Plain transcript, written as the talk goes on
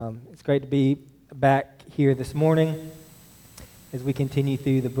It's great to be back here this morning as we continue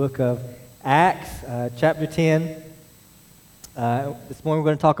through the book of Acts, chapter 10. This morning we're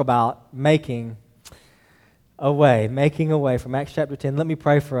going to talk about making a way from Acts chapter 10. Let me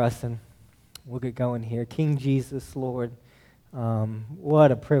pray for us and we'll get going here. King Jesus, Lord,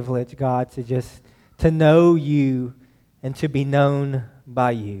 what a privilege, God, to know you and to be known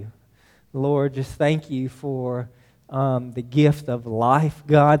by you. Lord, just thank you for the gift of life,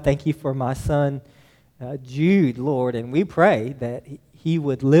 God. Thank you for my son, Jude, Lord. And we pray that he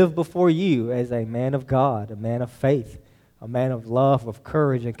would live before you as a man of God, a man of faith, a man of love, of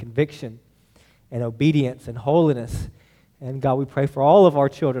courage and conviction and obedience and holiness. And God, we pray for all of our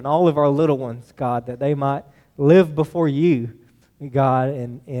children, all of our little ones, God, that they might live before you, God,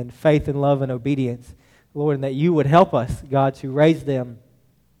 in faith and love and obedience, Lord, and that you would help us, God, to raise them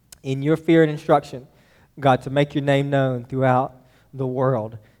in your fear and instruction, God, to make your name known throughout the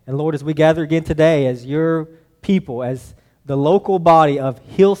world. And Lord, as we gather again today as your people, as the local body of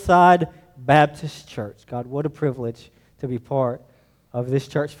Hillside Baptist Church, God, what a privilege to be part of this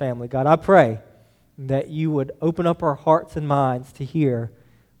church family. God, I pray that you would open up our hearts and minds to hear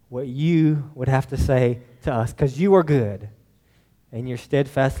what you would have to say to us, because you are good, and your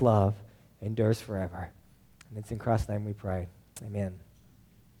steadfast love endures forever. And it's in Christ's name we pray. Amen.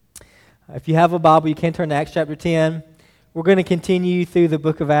 If you have a Bible, you can turn to Acts chapter 10. We're going to continue through the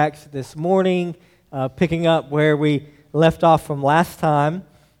book of Acts this morning, picking up where we left off from last time.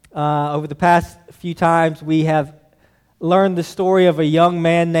 Over the past few times, we have learned the story of a young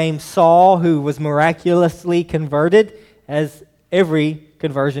man named Saul who was miraculously converted, as every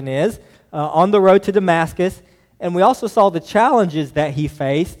conversion is, on the road to Damascus. And we also saw the challenges that he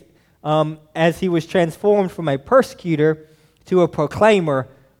faced as he was transformed from a persecutor to a proclaimer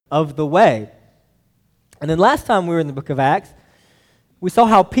of the way. And then last time we were in the book of Acts, we saw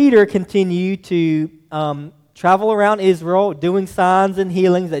how Peter continued to travel around Israel doing signs and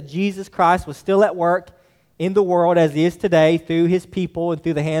healings, that Jesus Christ was still at work in the world as he is today through his people and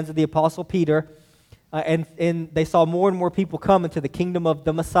through the hands of the Apostle Peter. And they saw more and more people come into the kingdom of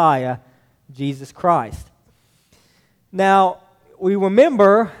the Messiah, Jesus Christ. Now, we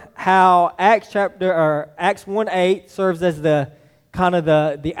remember how Acts 1:8 serves as the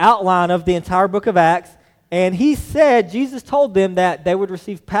outline of the entire book of Acts. And he said, Jesus told them that they would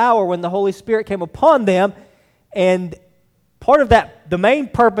receive power when the Holy Spirit came upon them. And part of that, the main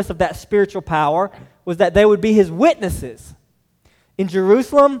purpose of that spiritual power was that they would be his witnesses in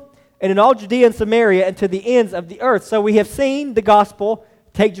Jerusalem and in all Judea and Samaria and to the ends of the earth. So we have seen the gospel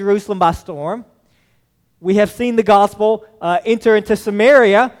take Jerusalem by storm. We have seen the gospel enter into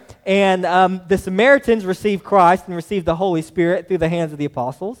Samaria, and the Samaritans received Christ and received the Holy Spirit through the hands of the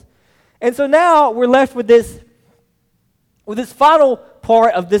apostles. And so now we're left with this final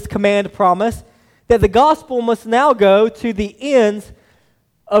part of this command promise, that the gospel must now go to the ends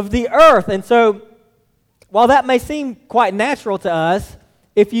of the earth. And so while that may seem quite natural to us,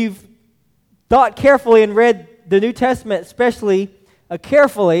 if you've thought carefully and read the New Testament especially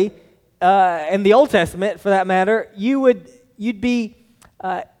carefully, and the Old Testament for that matter, you would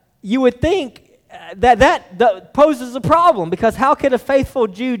think that poses a problem, because how could a faithful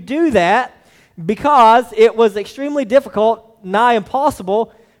Jew do that? Because it was extremely difficult, nigh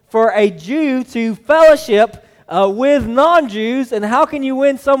impossible, for a Jew to fellowship with non-Jews, and how can you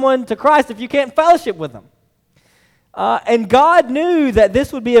win someone to Christ if you can't fellowship with them? And God knew that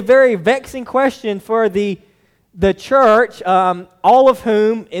this would be a very vexing question for the church, all of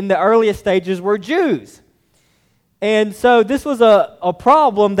whom in the earliest stages were Jews. And so this was a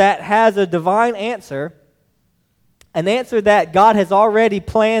problem that has a divine answer, an answer that God has already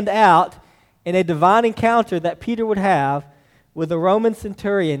planned out in a divine encounter that Peter would have with a Roman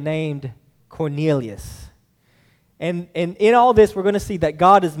centurion named Cornelius. And in all this, we're going to see that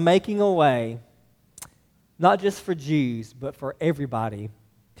God is making a way, not just for Jews, but for everybody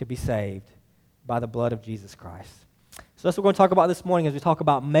to be saved by the blood of Jesus Christ. So that's what we're going to talk about this morning as we talk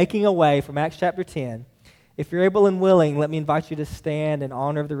about making a way from Acts chapter 10. If you're able and willing, let me invite you to stand in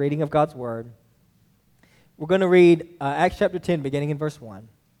honor of the reading of God's Word. We're going to read Acts chapter 10, beginning in verse 1.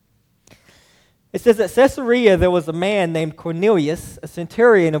 It says, at Caesarea there was a man named Cornelius, a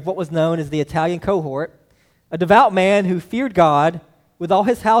centurion of what was known as the Italian cohort, a devout man who feared God with all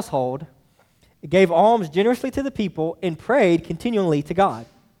his household, gave alms generously to the people, and prayed continually to God.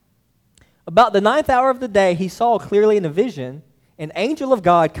 About the 9th hour of the day, he saw clearly in a vision an angel of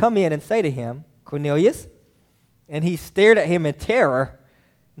God come in and say to him, Cornelius. And he stared at him in terror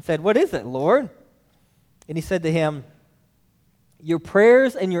and said, what is it, Lord? And he said to him, your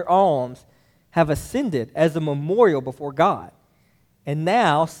prayers and your alms have ascended as a memorial before God. And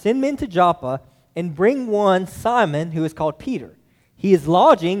now send men to Joppa and bring one Simon who is called Peter. He is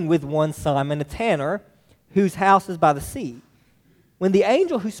lodging with one Simon, a tanner, whose house is by the sea. When the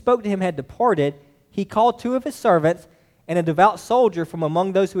angel who spoke to him had departed, he called two of his servants and a devout soldier from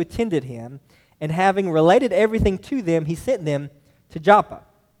among those who attended him, and having related everything to them, he sent them to Joppa.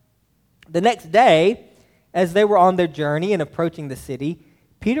 The next day, as they were on their journey and approaching the city,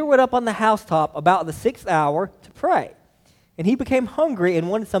 Peter went up on the housetop about the 6th hour to pray. And he became hungry and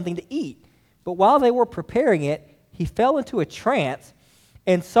wanted something to eat. But while they were preparing it, he fell into a trance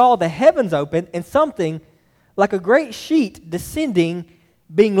and saw the heavens open and something like a great sheet descending,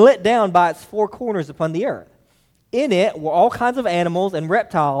 being let down by its four corners upon the earth. In it were all kinds of animals and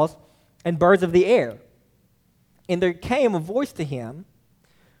reptiles and birds of the air. And there came a voice to him,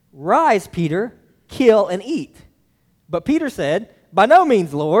 "Rise, Peter, kill and eat." But Peter said, "By no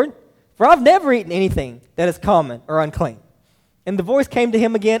means, Lord, for I've never eaten anything that is common or unclean." And the voice came to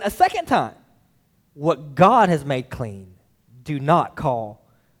him again a second time, "What God has made clean, do not call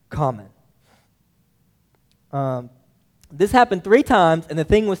common." This happened 3 times, and the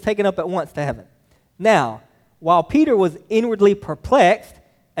thing was taken up at once to heaven. Now, while Peter was inwardly perplexed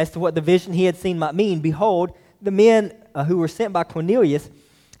as to what the vision he had seen might mean, behold, the men who were sent by Cornelius,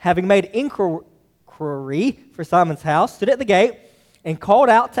 having made inquiry for Simon's house, stood at the gate and called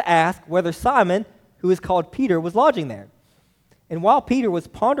out to ask whether Simon, who is called Peter, was lodging there. And while Peter was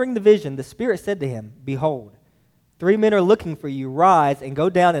pondering the vision, the Spirit said to him, "Behold, 3 men are looking for you. Rise and go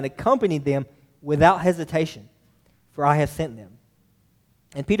down and accompany them without hesitation, for I have sent them."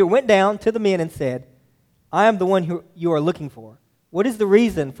 And Peter went down to the men and said, "I am the one who you are looking for. What is the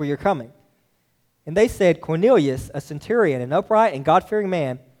reason for your coming?" And they said, "Cornelius, a centurion, an upright and God-fearing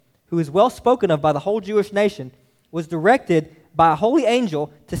man, who is well spoken of by the whole Jewish nation, was directed by a holy angel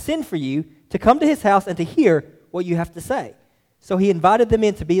to send for you to come to his house and to hear what you have to say." So he invited them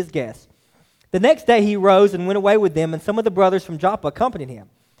in to be his guests. The next day he rose and went away with them, and some of the brothers from Joppa accompanied him.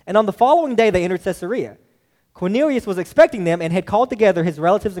 And on the following day they entered Caesarea. Cornelius was expecting them and had called together his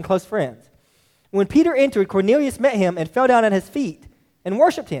relatives and close friends. When Peter entered, Cornelius met him and fell down at his feet and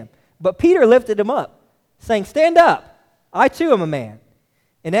worshipped him. But Peter lifted him up, saying, "Stand up, I too am a man."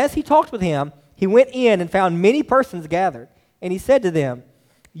 And as he talked with him, he went in and found many persons gathered. And he said to them,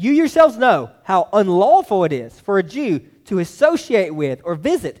 "You yourselves know how unlawful it is for a Jew to associate with or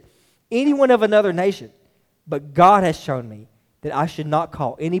visit anyone of another nation. But God has shown me that I should not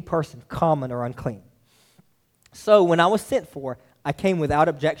call any person common or unclean. So when I was sent for, I came without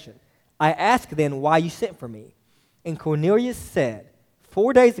objection. I asked then why you sent for me. And Cornelius said,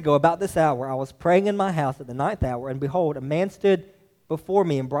 4 days ago about this hour I was praying in my house at the 9th hour, and behold, a man stood before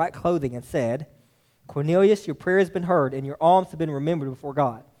me in bright clothing and said, 'Cornelius, your prayer has been heard, and your alms have been remembered before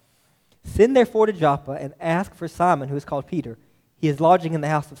God. Send therefore to Joppa and ask for Simon, who is called Peter. He is lodging in the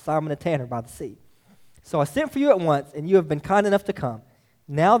house of Simon a tanner by the sea.' So I sent for you at once, and you have been kind enough to come.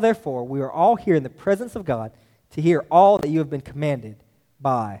 Now therefore we are all here in the presence of God to hear all that you have been commanded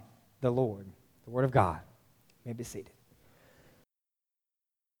by the Lord." The word of God. You may be seated.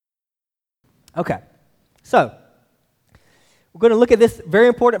 Okay, so we're going to look at this very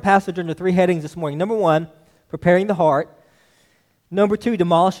important passage under 3 headings this morning. Number 1, preparing the heart. Number 2,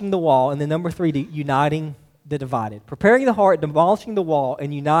 demolishing the wall. And then number 3, uniting the divided. Preparing the heart, demolishing the wall,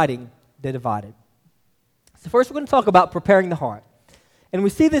 and uniting the divided. So first we're going to talk about preparing the heart. And we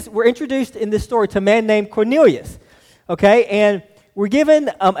see this, we're introduced in this story to a man named Cornelius. Okay, and we're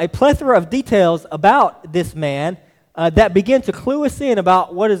given a plethora of details about this man that begin to clue us in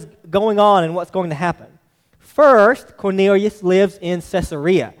about what is going on and what's going to happen. First, Cornelius lives in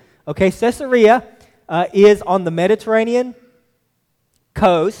Caesarea. Okay, Caesarea is on the Mediterranean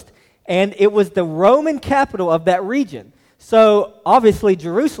coast, and it was the Roman capital of that region. So, obviously,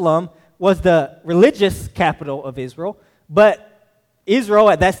 Jerusalem was the religious capital of Israel, but Israel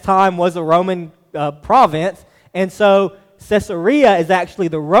at that time was a Roman province, and so Caesarea is actually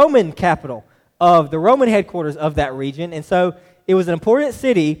the Roman capital of the Roman headquarters of that region, and so it was an important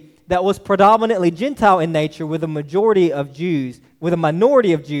city that was predominantly Gentile in nature with a minority of Jews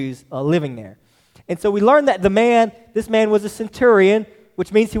living there. And so we learned that this man was a centurion,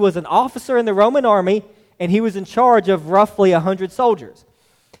 which means he was an officer in the Roman army, and he was in charge of roughly 100 soldiers.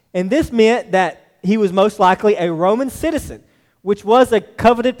 And this meant that he was most likely a Roman citizen, which was a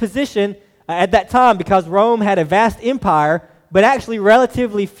coveted position at that time because Rome had a vast empire, but actually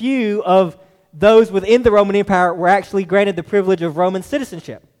relatively few of those within the Roman Empire were actually granted the privilege of Roman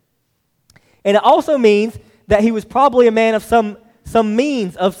citizenship. And it also means that he was probably a man of some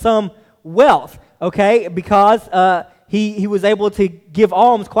means, of some wealth, okay, because he was able to give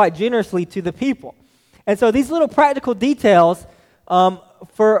alms quite generously to the people. And so these little practical details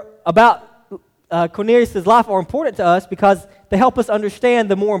Cornelius' life are important to us because they help us understand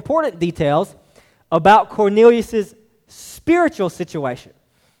the more important details about Cornelius' spiritual situation.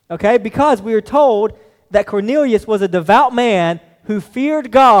 Okay, because we are told that Cornelius was a devout man who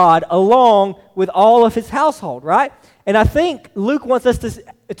feared God along with all of his household, right? And I think Luke wants us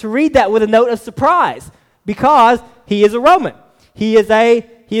to read that with a note of surprise because he is a Roman. He is a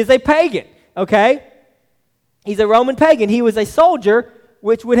pagan, okay? He's a Roman pagan. He was a soldier,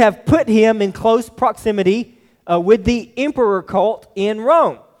 which would have put him in close proximity with the emperor cult in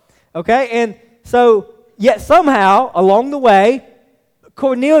Rome, okay? And so, yet somehow, along the way,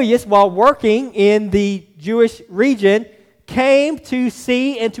 Cornelius, while working in the Jewish region, came to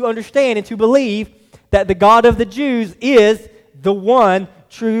see and to understand and to believe that the God of the Jews is the one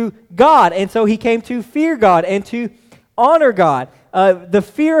true God. And so he came to fear God and to honor God. The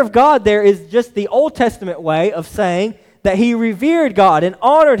fear of God there is just the Old Testament way of saying that he revered God and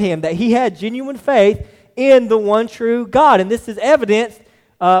honored him, that he had genuine faith in the one true God. And this is evidenced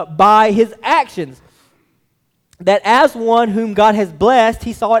by his actions. That as one whom God has blessed,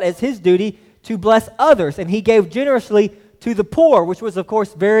 he saw it as his duty to bless others. And he gave generously to the poor, which was, of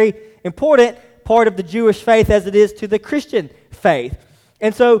course, very important part of the Jewish faith as it is to the Christian faith.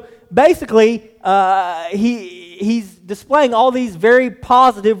 And so, basically, he's displaying all these very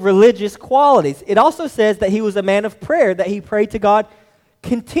positive religious qualities. It also says that he was a man of prayer, that he prayed to God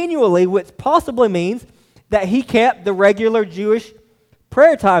continually, which possibly means that he kept the regular Jewish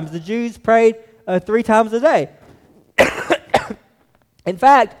prayer times. The Jews prayed 3 times a day. In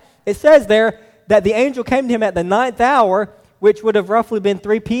fact, it says there that the angel came to him at the 9th hour, which would have roughly been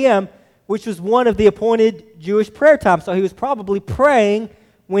 3 p.m., which was one of the appointed Jewish prayer times. So he was probably praying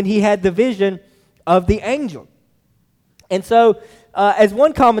when he had the vision of the angel. And so, as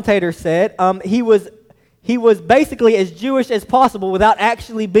one commentator said, he was basically as Jewish as possible without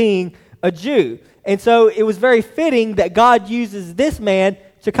actually being a Jew. And so it was very fitting that God uses this man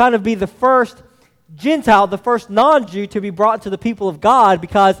to kind of be the first Gentile, the first non-Jew to be brought to the people of God,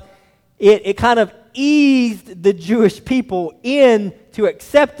 because it kind of eased the Jewish people into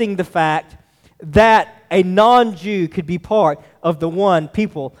accepting the fact that a non-Jew could be part of the one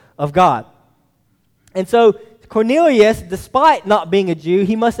people of God. And so Cornelius, despite not being a Jew,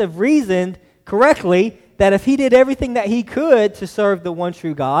 he must have reasoned correctly that if he did everything that he could to serve the one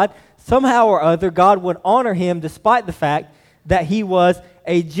true God, somehow or other God would honor him despite the fact that he was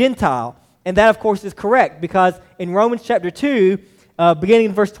a Gentile. And that, of course, is correct, because in Romans chapter 2, beginning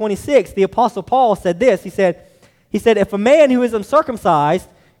in verse 26, the Apostle Paul said this. He said, if a man who is uncircumcised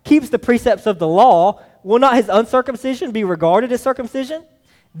keeps the precepts of the law, will not his uncircumcision be regarded as circumcision?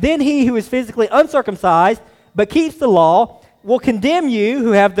 Then he who is physically uncircumcised but keeps the law will condemn you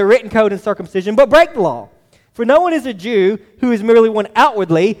who have the written code in circumcision but break the law. For no one is a Jew who is merely one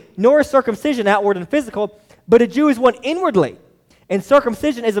outwardly, nor is circumcision outward and physical, but a Jew is one inwardly. And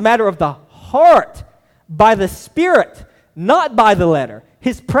circumcision is a matter of the heart, by the Spirit, not by the letter.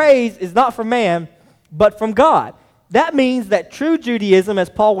 His praise is not from man, but from God. That means that true Judaism, as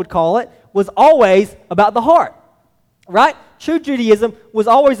Paul would call it, was always about the heart, right? True Judaism was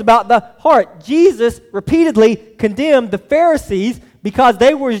always about the heart. Jesus repeatedly condemned the Pharisees because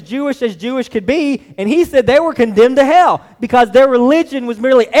they were as Jewish could be, and he said they were condemned to hell because their religion was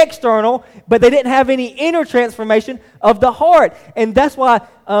merely external, but they didn't have any inner transformation of the heart. And that's why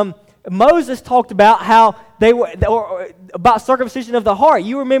Moses talked about how about circumcision of the heart.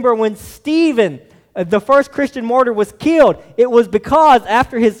 You remember when Stephen, the first Christian martyr, was killed, it was because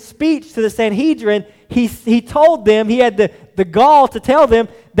after his speech to the Sanhedrin, he told them, he had the gall to tell them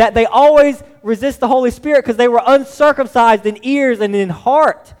that they always resist the Holy Spirit because they were uncircumcised in ears and in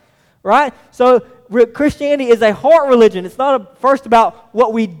heart, right? So Christianity is a heart religion. It's not first about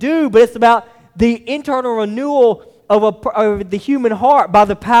what we do, but it's about the internal renewal of the human heart by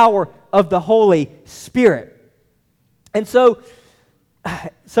the power of the Holy Spirit. And so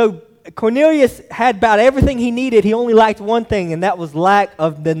Cornelius had about everything he needed. He only lacked one thing, and that was lack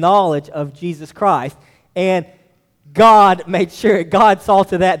of the knowledge of Jesus Christ. And God made sure, God saw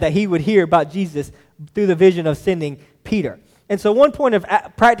to that he would hear about Jesus through the vision of sending Peter. And so one point of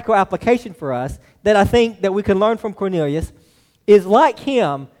practical application for us that I think that we can learn from Cornelius is, like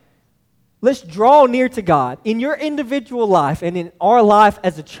him, let's draw near to God. In your individual life and in our life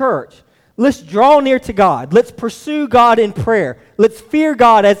as a church, let's draw near to God. Let's pursue God in prayer. Let's fear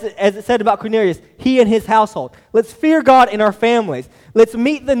God, as it said about Cornelius, he and his household. Let's fear God in our families. Let's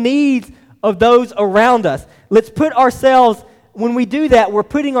meet the needs of those around us. Let's put ourselves, when we do that, we're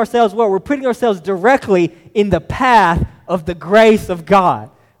putting ourselves where? We're putting ourselves directly in the path of the grace of God.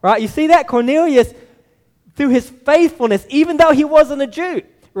 Right? You see that? Cornelius through his faithfulness, even though he wasn't a Jew,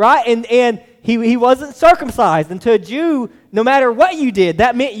 right? And he wasn't circumcised. And to a Jew, no matter what you did,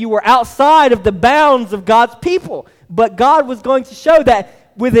 that meant you were outside of the bounds of God's people. But God was going to show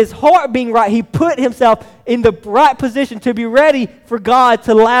that with his heart being right, he put himself in the right position to be ready for God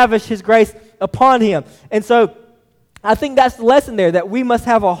to lavish his grace upon him. And so I think that's the lesson there, that we must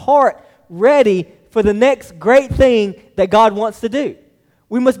have a heart ready for the next great thing that God wants to do.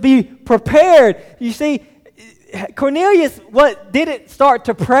 We must be prepared. You see, Cornelius didn't start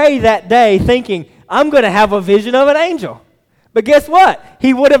to pray that day thinking, I'm going to have a vision of an angel. But guess what?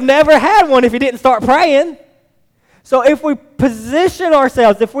 He would have never had one if he didn't start praying. So if we position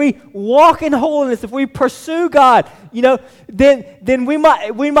ourselves, if we walk in holiness, if we pursue God, then we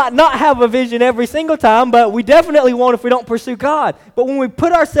might not have a vision every single time, but we definitely won't if we don't pursue God. But when we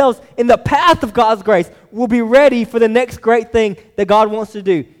put ourselves in the path of God's grace, we'll be ready for the next great thing that God wants to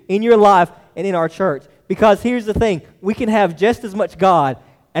do in your life and in our church. Because here's the thing, we can have just as much God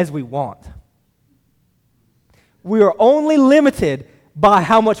as we want. We are only limited by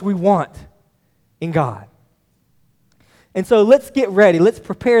how much we want in God. And so let's get ready. Let's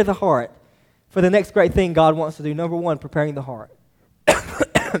prepare the heart for the next great thing God wants to do. Number one, preparing the heart.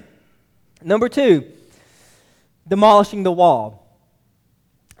 Number two, demolishing the wall.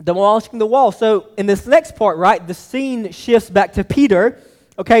 Demolishing the wall. So in this next part, right, the scene shifts back to Peter.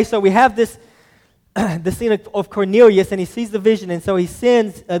 Okay, so we have this the scene of Cornelius, and he sees the vision, and so he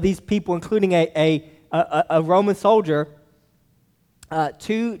sends these people, including a Roman soldier,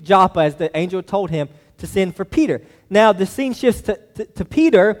 to Joppa, as the angel told him to send for Peter. Now, the scene shifts to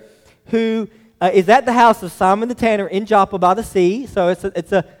Peter, who is at the house of Simon the tanner in Joppa by the sea. So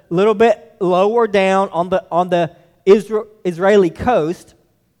it's a little bit lower down on the Israeli coast.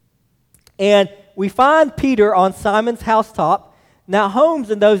 And we find Peter on Simon's housetop. Now,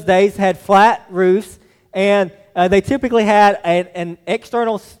 homes in those days had flat roofs, and they typically had an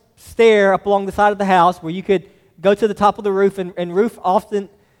external stair up along the side of the house where you could go to the top of the roof, and roof often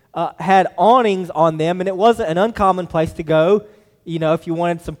had awnings on them, and it wasn't an uncommon place to go, if you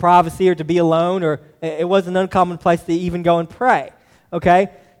wanted some privacy or to be alone, or it wasn't an uncommon place to even go and pray,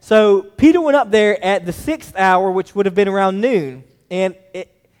 okay? So Peter went up there at the 6th hour, which would have been around noon, and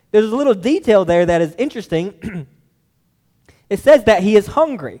there's a little detail there that is interesting. It says that he is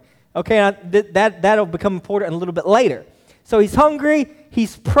hungry, okay? That'll become important a little bit later. So he's hungry,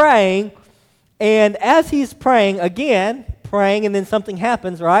 he's praying, and as he's praying, and then something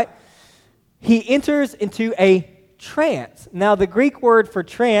happens, right? He enters into a trance. Now, the Greek word for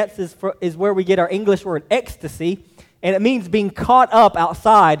trance is where we get our English word ecstasy, and it means being caught up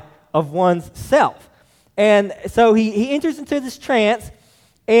outside of one's self. And so he enters into this trance,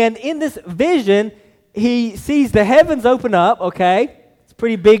 and in this vision, he sees the heavens open up, okay? It's a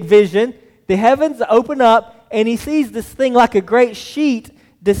pretty big vision. The heavens open up, and he sees this thing like a great sheet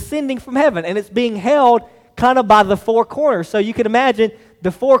descending from heaven, and it's being held kind of by the four corners. So you can imagine the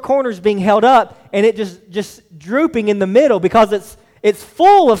four corners being held up, and it just drooping in the middle because it's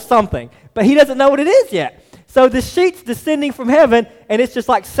full of something, but he doesn't know what it is yet. So the sheet's descending from heaven, and it's just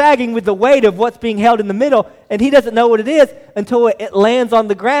like sagging with the weight of what's being held in the middle, and he doesn't know what it is until it lands on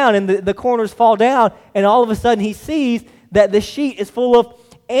the ground, and the corners fall down, and all of a sudden he sees that the sheet is full of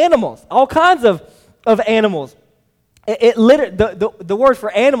animals, all kinds of animals. The word for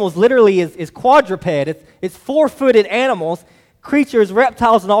animals literally is quadruped. It's four-footed animals, creatures,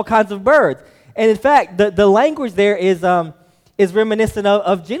 reptiles, and all kinds of birds. And in fact, the language there is reminiscent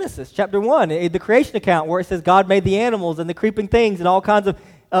of Genesis chapter 1, the creation account, where it says God made the animals and the creeping things and all kinds of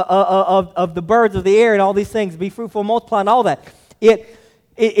the birds of the air and all these things, be fruitful, multiply, and all that.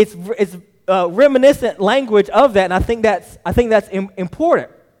 It's reminiscent language of that, and I think that's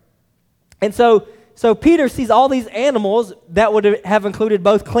important. And so Peter sees all these animals that would have included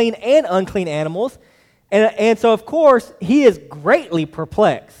both clean and unclean animals, and so of course he is greatly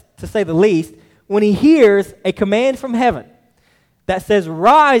perplexed, to say the least, when he hears a command from heaven that says,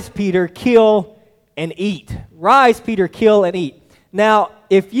 "Rise, Peter, kill and eat." Rise, Peter, kill and eat. Now,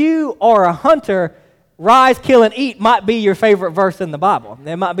 if you are a hunter, rise, kill, and eat might be your favorite verse in the Bible.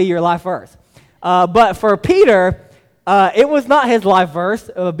 It might be your life verse. But for Peter, it was not his life verse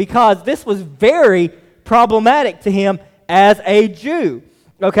because this was very problematic to him as a Jew.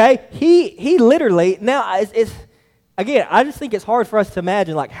 Okay? He literally, now, it's again, I just think it's hard for us to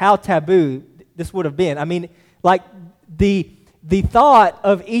imagine like how taboo this would have been. I mean, like the thought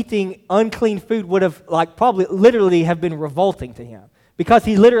of eating unclean food would have like probably literally have been revolting to him because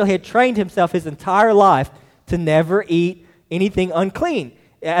he literally had trained himself his entire life to never eat anything unclean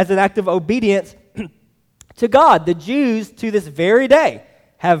as an act of obedience to God. The Jews to this very day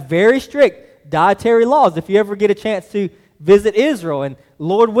have very strict dietary laws. If you ever get a chance to visit Israel, and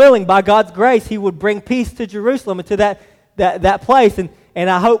Lord willing, by God's grace, he would bring peace to Jerusalem and to that place. And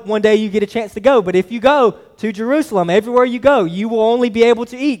I hope one day you get a chance to go. But if you go to Jerusalem, everywhere you go, you will only be able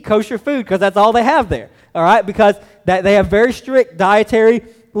to eat kosher food because that's all they have there. All right? Because they have very strict dietary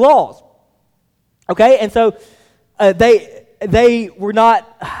laws. Okay? And so they were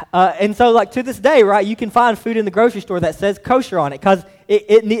not, and so like to this day, right, you can find food in the grocery store that says kosher on it because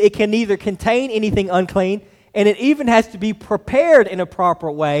it can neither contain anything unclean, and it even has to be prepared in a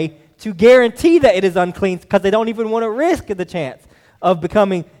proper way to guarantee that it is unclean because they don't even want to risk the chance of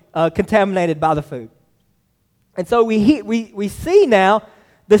becoming contaminated by the food. And so we see now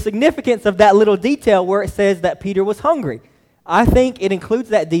the significance of that little detail where it says that Peter was hungry. I think it includes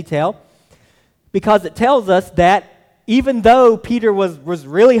that detail because it tells us that even though Peter was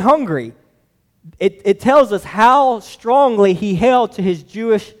really hungry, it tells us how strongly he held to his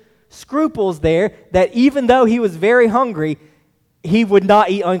Jewish scruples there, that even though he was very hungry, he would not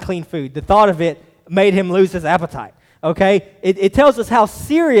eat unclean food. The thought of it made him lose his appetite. Okay? It tells us how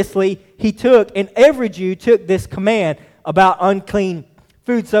seriously he took, and every Jew took this command about unclean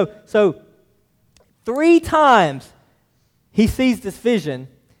food. So 3 times he sees this vision.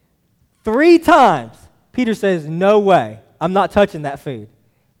 3 times Peter says, no way, I'm not touching that food.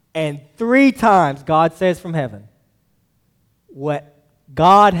 And 3 times God says from heaven, what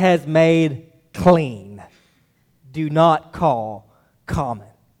God has made clean, do not call common.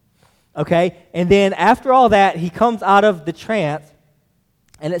 Okay? And then after all that, he comes out of the trance,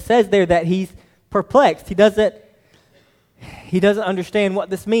 and it says there that he's perplexed. He doesn't understand what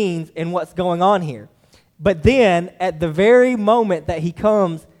this means and what's going on here. But then, at the very moment that he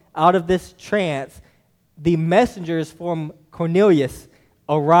comes out of this trance, the messengers from Cornelius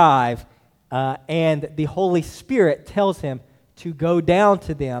arrive, and the Holy Spirit tells him to go down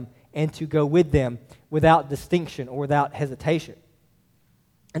to them and to go with them without distinction or without hesitation.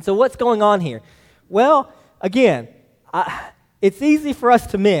 And so what's going on here? Well, again, it's easy for us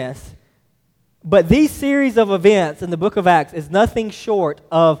to miss, but these series of events in the book of Acts is nothing short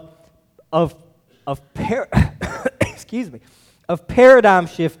of excuse me, of paradigm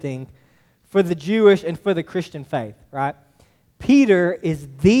shifting for the Jewish and for the Christian faith, right? Peter is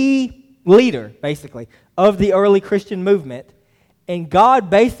the leader, basically, of the early Christian movement, and God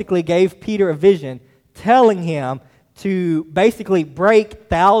basically gave Peter a vision telling him to basically break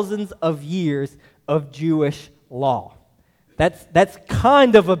thousands of years of Jewish law. That's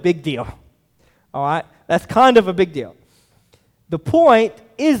kind of a big deal, all right? That's kind of a big deal. The point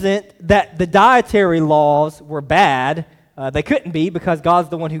isn't that the dietary laws were bad. They couldn't be because God's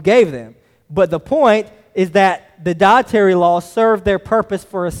the one who gave them. But the point is that the dietary laws served their purpose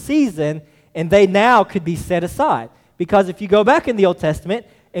for a season, and they now could be set aside. Because if you go back in the Old Testament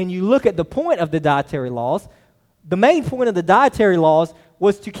and you look at the point of the dietary laws, the main point of the dietary laws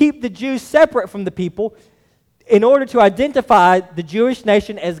was to keep the Jews separate from the people in order to identify the Jewish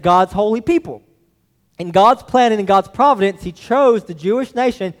nation as God's holy people. In God's plan and in God's providence, he chose the Jewish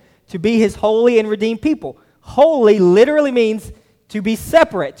nation to be his holy and redeemed people. Holy literally means to be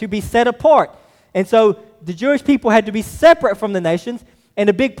separate, to be set apart. And so the Jewish people had to be separate from the nations, and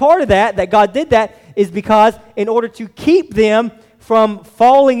a big part of that God did that, is because in order to keep them from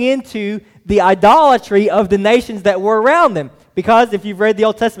falling into the idolatry of the nations that were around them. Because if you've read the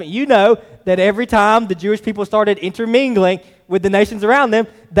Old Testament, you know that every time the Jewish people started intermingling with the nations around them,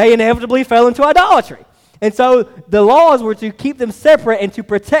 they inevitably fell into idolatry. And so the laws were to keep them separate and to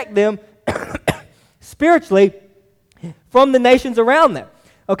protect them spiritually from the nations around them.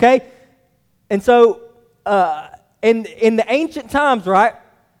 Okay? And so in the ancient times, right,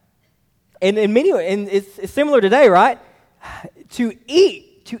 and it's similar today, right? To eat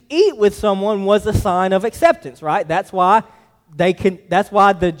with someone was a sign of acceptance, right? That's why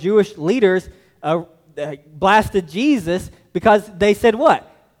the Jewish leaders blasted Jesus, because they said what?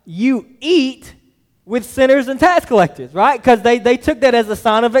 You eat with sinners and tax collectors, right? Because they took that as a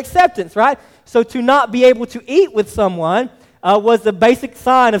sign of acceptance, right? So to not be able to eat with someone was the basic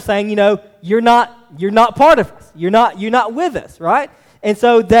sign of saying, you're not part of us. You're not with us, right? And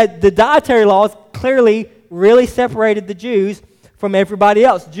so that the dietary laws clearly really separated the Jews from everybody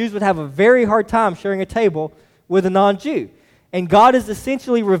else. Jews would have a very hard time sharing a table with a non-Jew. And God is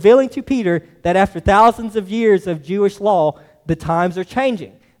essentially revealing to Peter that after thousands of years of Jewish law, the times are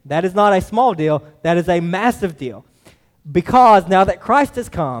changing. That is not a small deal. That is a massive deal. Because now that Christ has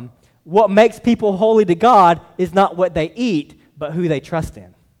come, what makes people holy to God is not what they eat, but who they trust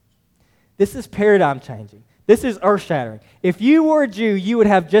in. This is paradigm changing. This is earth-shattering. If you were a Jew, you would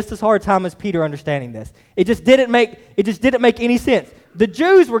have just as hard a time as Peter understanding this. It just didn't make any sense. The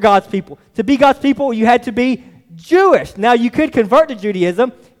Jews were God's people. To be God's people, you had to be Jewish. Now, you could convert to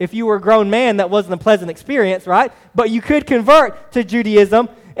Judaism. If you were a grown man, that wasn't a pleasant experience, right? But you could convert to Judaism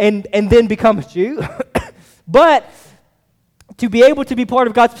and then become a Jew. But to be able to be part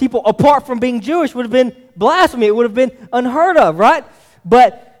of God's people apart from being Jewish would have been blasphemy. It would have been unheard of, right?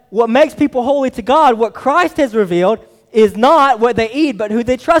 But what makes people holy to God, what Christ has revealed, is not what they eat, but who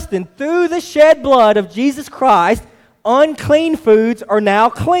they trust in. Through the shed blood of Jesus Christ, unclean foods are now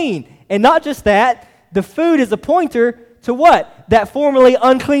clean. And not just that, the food is a pointer to what? That formerly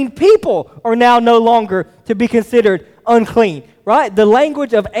unclean people are now no longer to be considered unclean, right? The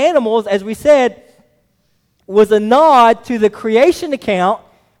language of animals, as we said, was a nod to the creation account,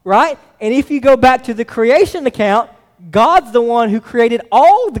 right? And if you go back to the creation account, God's the one who created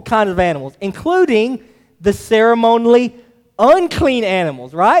all the kinds of animals, including the ceremonially unclean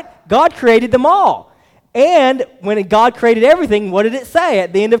animals, right? God created them all. And when God created everything, what did it say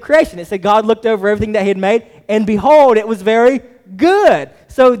at the end of creation? It said God looked over everything that he had made, and behold, it was very good.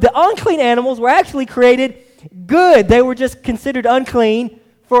 So the unclean animals were actually created good. They were just considered unclean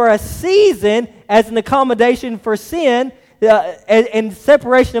for a season as an accommodation for sin and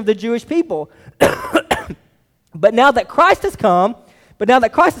separation of the Jewish people. But now that Christ has come,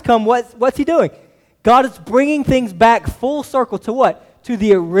 what's he doing? God is bringing things back full circle to what? To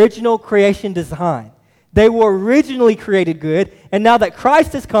the original creation design. They were originally created good, and now that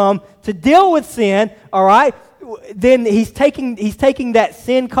Christ has come to deal with sin, all right, then he's taking that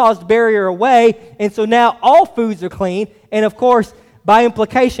sin-caused barrier away, and so now all foods are clean, and of course, by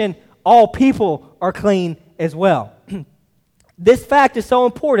implication, all people are clean as well. This fact is so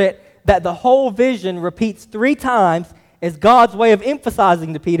important that the whole vision repeats 3 times as God's way of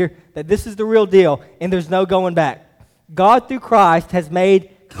emphasizing to Peter that this is the real deal and there's no going back. God through Christ has made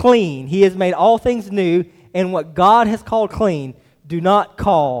clean. He has made all things new, and what God has called clean, do not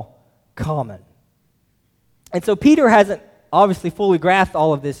call common. And so Peter hasn't obviously fully grasped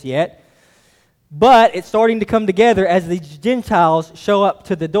all of this yet, but it's starting to come together as the Gentiles show up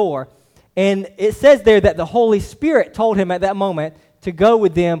to the door. And it says there that the Holy Spirit told him at that moment to go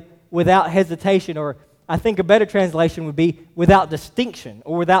with them without hesitation, or I think a better translation would be without distinction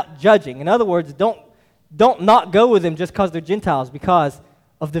or without judging. In other words, don't not go with them just because they're Gentiles, because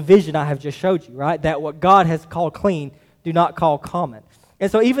of the vision I have just showed you, right? That what God has called clean, do not call common.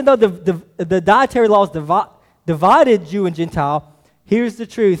 And so even though the dietary laws divided Jew and Gentile, here's the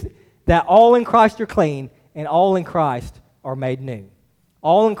truth, that all in Christ are clean and all in Christ are made new.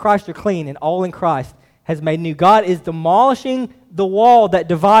 All in Christ are clean and all in Christ has made new. God is demolishing the wall that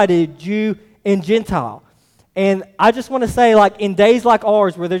divided Jew and Gentile. And I just want to say, like, in days like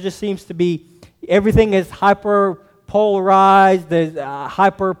ours where there just seems to be, everything is hyper-polarized, there's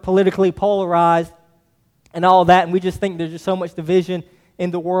hyper-politically polarized and all that, and we just think there's just so much division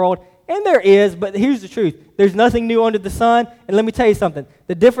in the world. And there is, but here's the truth. There's nothing new under the sun, and let me tell you something.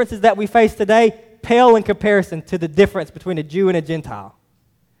 The differences that we face today pale in comparison to the difference between a Jew and a Gentile.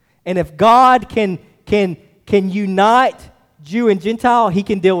 And if God can unite Jew and Gentile, he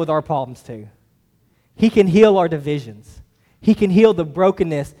can deal with our problems too. He can heal our divisions. He can heal the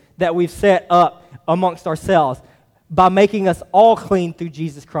brokenness that we've set up amongst ourselves by making us all clean through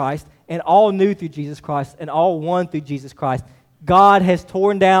Jesus Christ and all new through Jesus Christ and all one through Jesus Christ. God has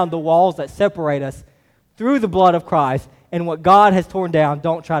torn down the walls that separate us through the blood of Christ, and what God has torn down,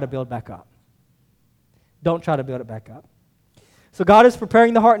 don't try to build back up. Don't try to build it back up. So God is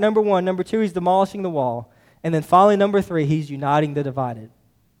preparing the heart, number 1. Number 2, he's demolishing the wall. And then finally, number 3, he's uniting the divided.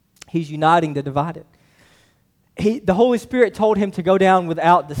 He's uniting the divided. The Holy Spirit told him to go down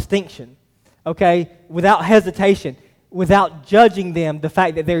without distinction, okay, without hesitation, without judging them, the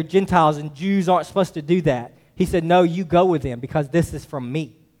fact that they're Gentiles and Jews aren't supposed to do that. He said, no, you go with them because this is from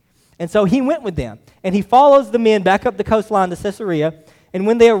me. And so he went with them. And he follows the men back up the coastline to Caesarea. And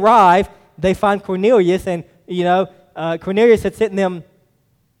when they arrive, they find Cornelius. And, Cornelius had sent them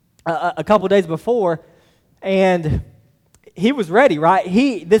a couple days before. And he was ready, right?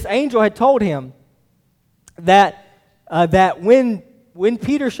 This angel had told him that when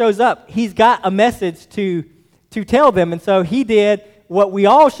Peter shows up, he's got a message to tell them. And so he did what we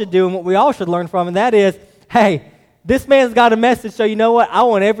all should do and what we all should learn from, and that is, hey, this man's got a message, so you know what? I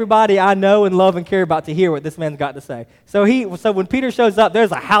want everybody I know and love and care about to hear what this man's got to say. So when Peter shows up,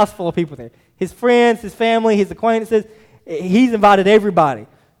 there's a house full of people there. His friends, his family, his acquaintances. He's invited everybody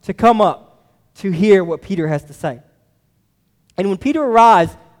to come up to hear what Peter has to say. And when Peter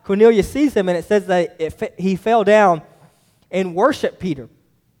arrives, Cornelius sees him, and it says that he fell down and worshiped Peter.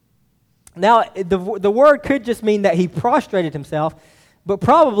 Now, the word could just mean that he prostrated himself, but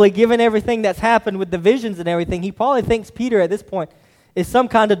probably given everything that's happened with the visions and everything, he probably thinks Peter at this point is some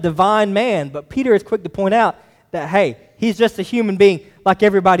kind of divine man. But Peter is quick to point out that, hey, he's just a human being like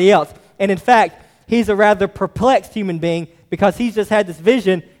everybody else. And in fact, he's a rather perplexed human being because he's just had this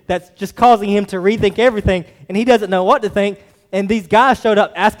vision that's just causing him to rethink everything, and he doesn't know what to think. And these guys showed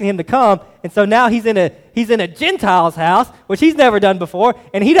up asking him to come, and so now he's in a Gentile's house, which he's never done before,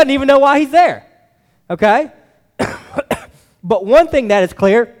 and he doesn't even know why he's there. Okay? But one thing that is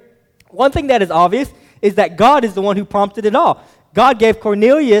clear, one thing that is obvious, is that God is the one who prompted it all. God gave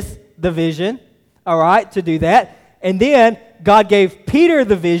Cornelius the vision, all right, to do that, and then God gave Peter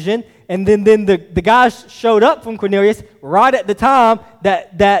the vision, and then the guys showed up from Cornelius right at the time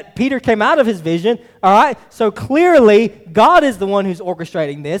that Peter came out of his vision, all right? So clearly, God is the one who's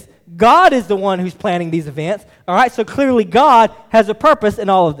orchestrating this. God is the one who's planning these events, all right? So clearly, God has a purpose in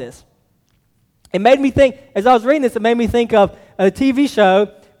all of this. It made me think, as I was reading this, it made me think of a TV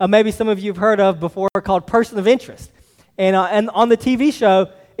show maybe some of you have heard of before called Person of Interest. And on the TV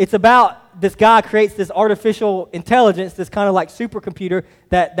show, it's about this guy creates this artificial intelligence, this kind of like supercomputer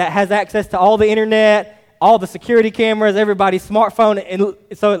that has access to all the internet, all the security cameras, everybody's smartphone, and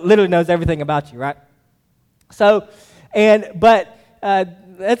so it literally knows everything about you, right? So, but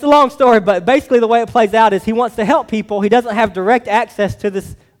it's a long story, but basically the way it plays out is he wants to help people. He doesn't have direct access to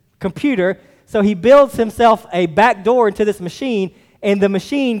this computer, so he builds himself a back door into this machine, and the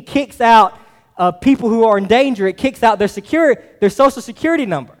machine kicks out people who are in danger. It kicks out their social security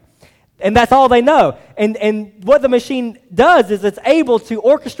number. And that's all they know. And what the machine does is it's able to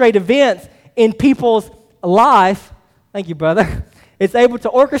orchestrate events in people's life. Thank you, brother. It's able to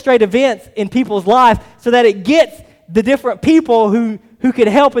orchestrate events in people's life so that it gets the different people who could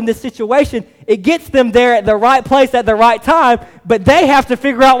help in this situation. It gets them there at the right place at the right time, but they have to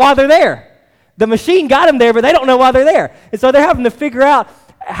figure out why they're there. The machine got them there, but they don't know why they're there. And so they're having to figure out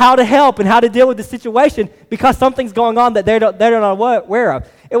how to help and how to deal with the situation because something's going on that they're not aware of.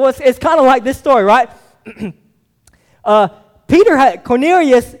 It's kind of like this story, right?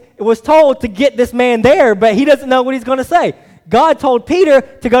 Cornelius was told to get this man there, but he doesn't know what he's going to say. God told Peter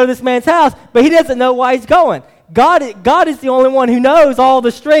to go to this man's house, but he doesn't know why he's going. God is the only one who knows all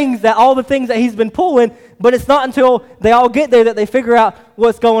the strings, all the things that he's been pulling, but it's not until they all get there that they figure out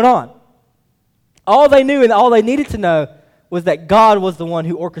what's going on. All they knew and all they needed to know was that God was the one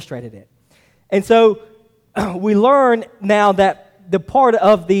who orchestrated it. And so we learn now that the part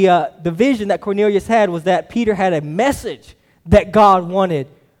of the vision that Cornelius had was that Peter had a message that God wanted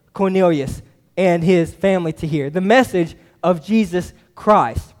Cornelius and his family to hear, the message of Jesus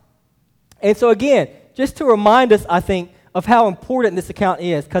Christ. And so again, just to remind us, I think, of how important this account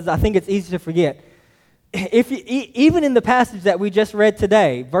is, because I think it's easy to forget. Even in the passage that we just read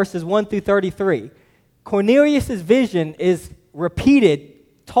today, verses 1 through 33, Cornelius' vision is repeated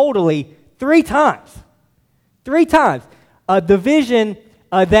totally 3 times. 3 times. The vision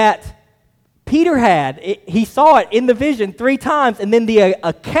that Peter had, he saw it in the vision 3 times, and then the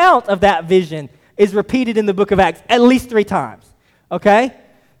account of that vision is repeated in the book of Acts at least 3 times. Okay?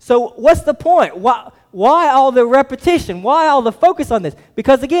 So what's the point? Why all the repetition? Why all the focus on this?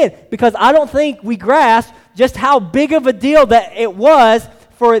 Because I don't think we grasp just how big of a deal that it was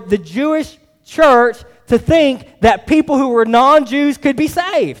for the Jewish church to think that people who were non-Jews could be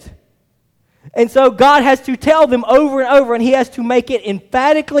saved. And so God has to tell them over and over, and he has to make it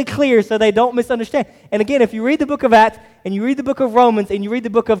emphatically clear so they don't misunderstand. And again, if you read the book of Acts, and you read the book of Romans, and you read the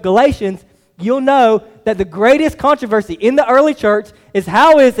book of Galatians, you'll know that the greatest controversy in the early church is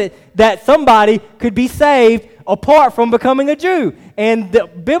how is it that somebody could be saved apart from becoming a Jew? And the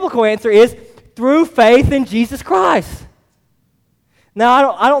biblical answer is through faith in Jesus Christ.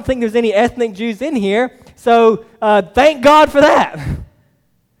 Now, I don't think there's any ethnic Jews in here, so thank God for that.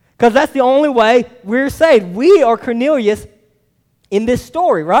 Because that's the only way we're saved. We are Cornelius in this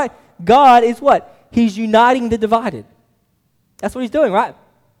story, right? God is what? He's uniting the divided. That's what he's doing, right?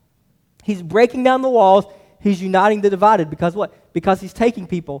 He's breaking down the walls. He's uniting the divided. Because what? Because he's taking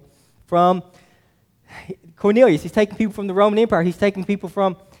people from Cornelius. He's taking people from the Roman Empire. He's taking people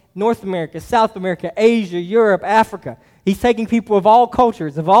from North America, South America, Asia, Europe, Africa. He's taking people of all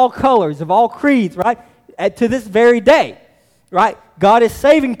cultures, of all colors, of all creeds, right? To this very day, right? God is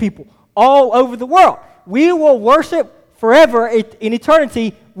saving people all over the world. We will worship forever in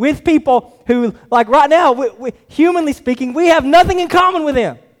eternity with people who, like right now, we, humanly speaking, we have nothing in common with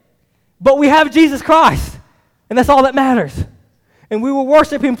them. But we have Jesus Christ, and that's all that matters. And we will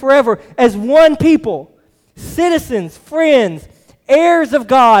worship him forever as one people, citizens, friends, heirs of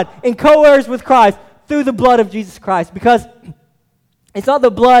God, and co-heirs with Christ through the blood of Jesus Christ. Because it's not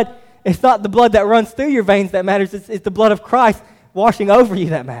the blood the blood that runs through your veins that matters. It's the blood of Christ washing over you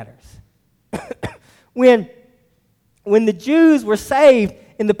that matters. When the Jews were saved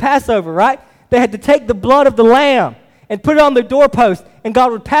in the Passover, right? They had to take the blood of the lamb and put it on their doorpost, and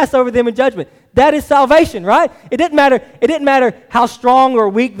God would pass over them in judgment. That is salvation, right? It didn't matter how strong or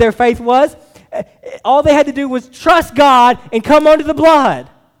weak their faith was. All they had to do was trust God and come under the blood.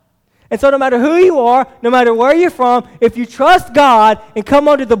 And so no matter who you are, no matter where you're from, if you trust God and come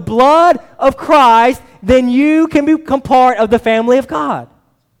under the blood of Christ, then you can become part of the family of God.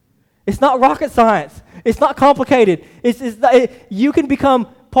 It's not rocket science. It's not complicated. You can become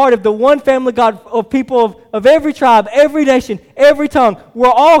part of the one family God of people of every tribe, every nation, every tongue. We're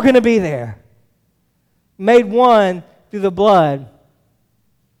all going to be there. Made one through the blood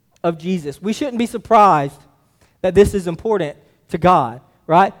of Jesus. We shouldn't be surprised that this is important to God,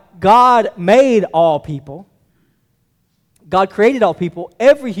 right? God made all people. God created all people.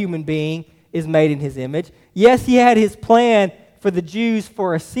 Every human being is made in his image. Yes, he had his plan for the Jews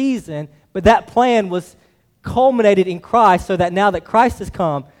for a season, but that plan was culminated in Christ, so that now that Christ has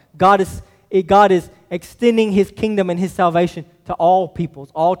come, God is extending his kingdom and his salvation to all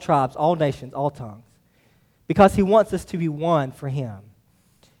peoples, all tribes, all nations, all tongues, because he wants us to be one for him.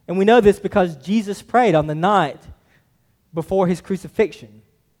 And we know this because Jesus prayed on the night before his crucifixion.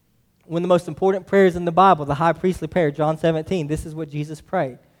 One of the most important prayers in the Bible, the high priestly prayer, John 17, this is what Jesus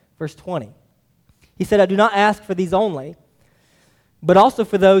prayed, verse 20. He said, I do not ask for these only, but also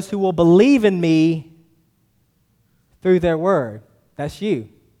for those who will believe in me through their word. That's you.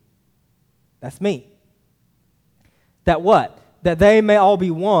 That's me. That what? That they may all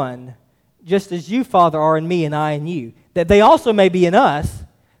be one, just as you, Father, are in me and I in you. That they also may be in us,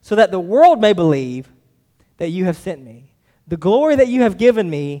 so that the world may believe that you have sent me. The glory that you have given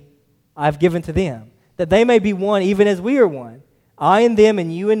me, I have given to them. That they may be one even as we are one. I and them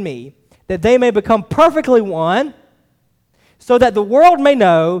and you and me. That they may become perfectly one, so that the world may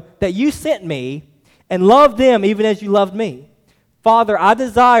know that you sent me and loved them even as you loved me. Father, I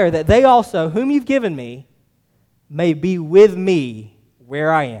desire that they also, whom you've given me, may be with me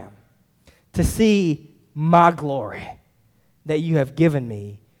where I am, to see my glory that you have given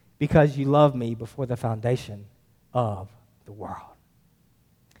me because you loved me before the foundation of the world.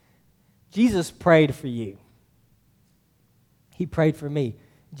 Jesus prayed for you. He prayed for me.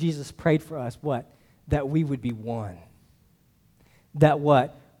 Jesus prayed for us, what? That we would be one. That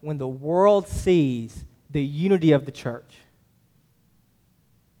what? When the world sees the unity of the church,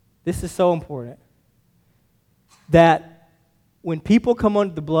 this is so important, that when people come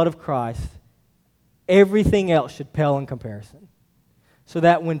under the blood of Christ, everything else should pale in comparison. So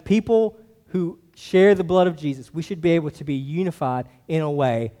that when people who share the blood of Jesus, we should be able to be unified in a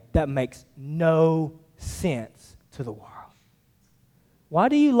way that makes no sense to the world. Why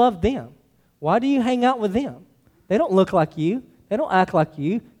do you love them? Why do you hang out with them? They don't look like you. They don't act like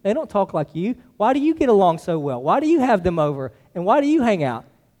you. They don't talk like you. Why do you get along so well? Why do you have them over? And why do you hang out?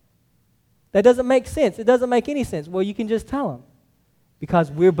 That doesn't make sense. It doesn't make any sense. Well, you can just tell them.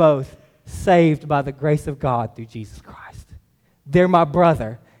 Because we're both saved by the grace of God through Jesus Christ. They're my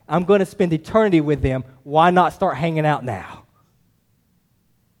brother. I'm going to spend eternity with them. Why not start hanging out now?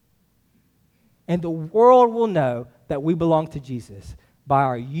 And the world will know that we belong to Jesus by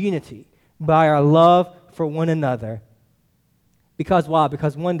our unity, by our love for one another. Because why?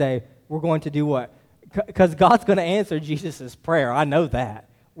 Because one day we're going to do what? Because God's going to answer Jesus' prayer. I know that.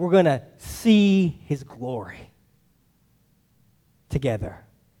 We're going to see his glory together.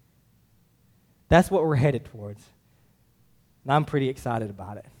 That's what we're headed towards. And I'm pretty excited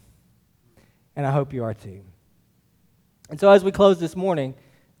about it. And I hope you are too. And so as we close this morning,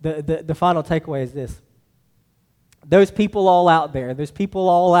 the final takeaway is this. There's people all out there. There's people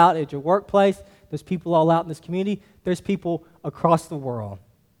all out at your workplace. There's people all out in this community. There's people across the world.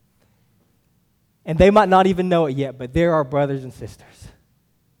 And they might not even know it yet, but they're our brothers and sisters.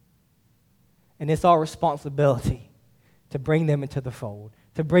 And it's our responsibility to bring them into the fold,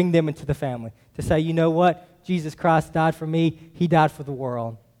 to bring them into the family, to say, you know what? Jesus Christ died for me. He died for the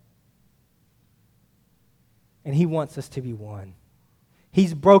world. And he wants us to be one.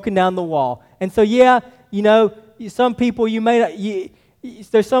 He's broken down the wall. And so, yeah, you know, some people you may not,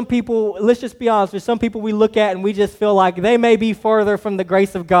 there's some people, let's just be honest, there's some people we look at and we just feel like they may be further from the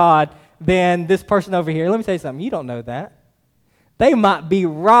grace of God than this person over here. Let me tell you something. You don't know that. They might be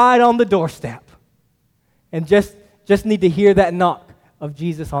right on the doorstep and just need to hear that knock of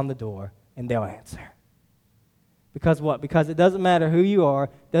Jesus on the door, and they'll answer. Because what? Because it doesn't matter who you are,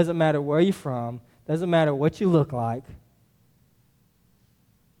 doesn't matter where you're from, doesn't matter what you look like.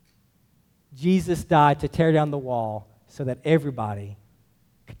 Jesus died to tear down the wall so that everybody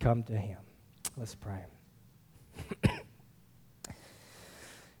could come to him. Let's pray.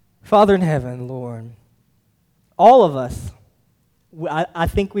 Father in heaven, Lord, all of us, I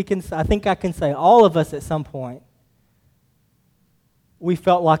think I can say all of us at some point, we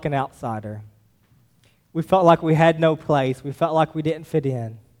felt like an outsider. We felt like we had no place. We felt like we didn't fit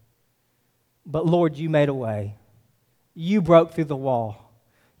in. But Lord, you made a way. You broke through the wall.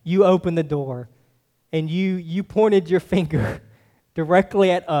 You opened the door. And you pointed your finger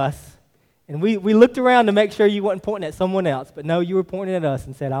directly at us. And we looked around to make sure you weren't pointing at someone else. But no, you were pointing at us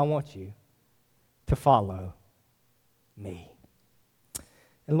and said, I want you to follow me.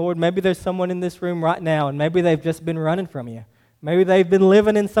 And Lord, maybe there's someone in this room right now, and maybe they've just been running from you. Maybe they've been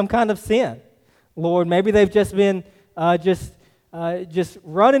living in some kind of sin. Lord, maybe they've just been just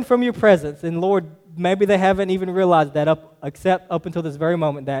running from your presence. And Lord, maybe they haven't even realized that except up until this very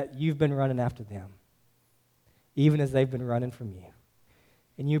moment that you've been running after them, even as they've been running from you.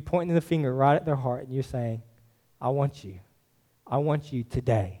 And you're pointing the finger right at their heart, and you're saying, I want you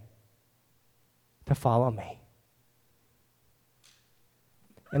today to follow me.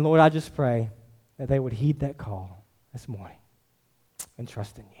 And Lord, I just pray that they would heed that call this morning and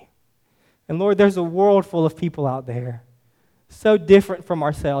trust in you. And Lord, there's a world full of people out there so different from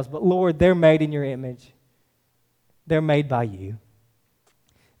ourselves, but Lord, they're made in your image. They're made by you.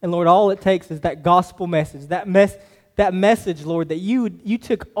 And Lord, all it takes is that gospel message, that message, Lord, that you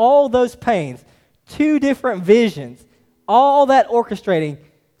took all those pains, 2 different visions, all that orchestrating,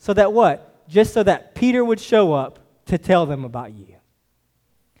 so that what? Just so that Peter would show up to tell them about you.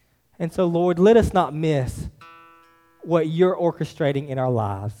 And so, Lord, let us not miss what you're orchestrating in our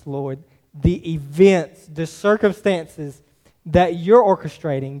lives, Lord. The events, the circumstances that you're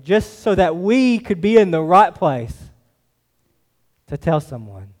orchestrating just so that we could be in the right place to tell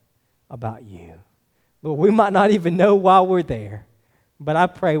someone about you. Lord, we might not even know why we're there, but I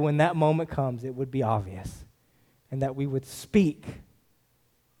pray when that moment comes, it would be obvious and that we would speak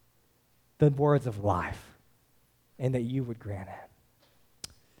the words of life and that you would grant it.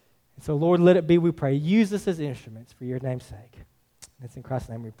 And so, Lord, let it be, we pray. Use us as instruments for your name's sake. It's in Christ's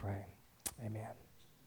name we pray.